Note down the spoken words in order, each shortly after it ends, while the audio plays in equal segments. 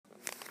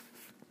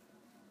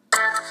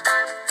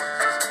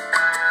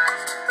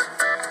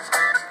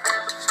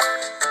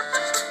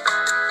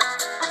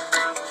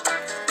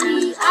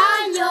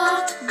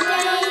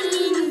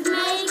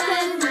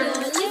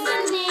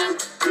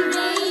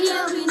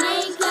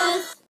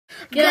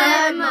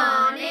Good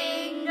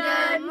morning,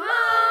 good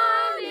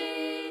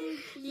morning.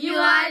 You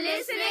are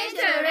listening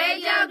to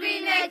Radio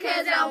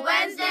Greenacres on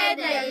Wednesday,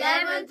 the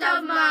 11th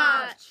of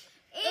March.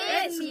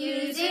 It's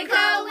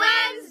Musical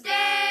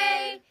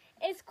Wednesday.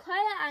 It's choir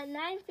at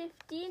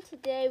 9:15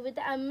 today with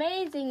the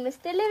amazing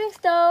Mr.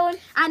 Livingstone.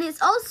 And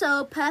it's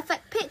also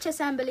perfect pitch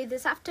assembly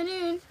this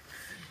afternoon.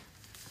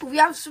 We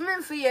have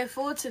swimming for year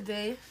 4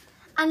 today.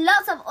 And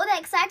lots of other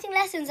exciting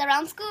lessons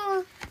around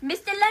school.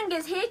 Mr. Lang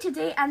is here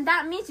today, and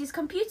that means his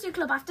computer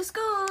club after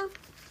school.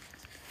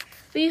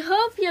 We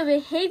hope your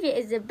behaviour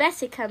is the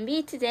best it can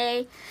be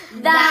today.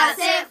 That's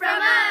it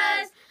from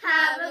us.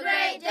 Have a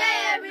great day,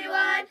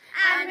 everyone.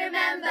 And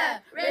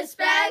remember,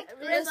 respect,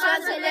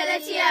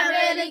 responsibility, and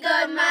really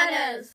good manners.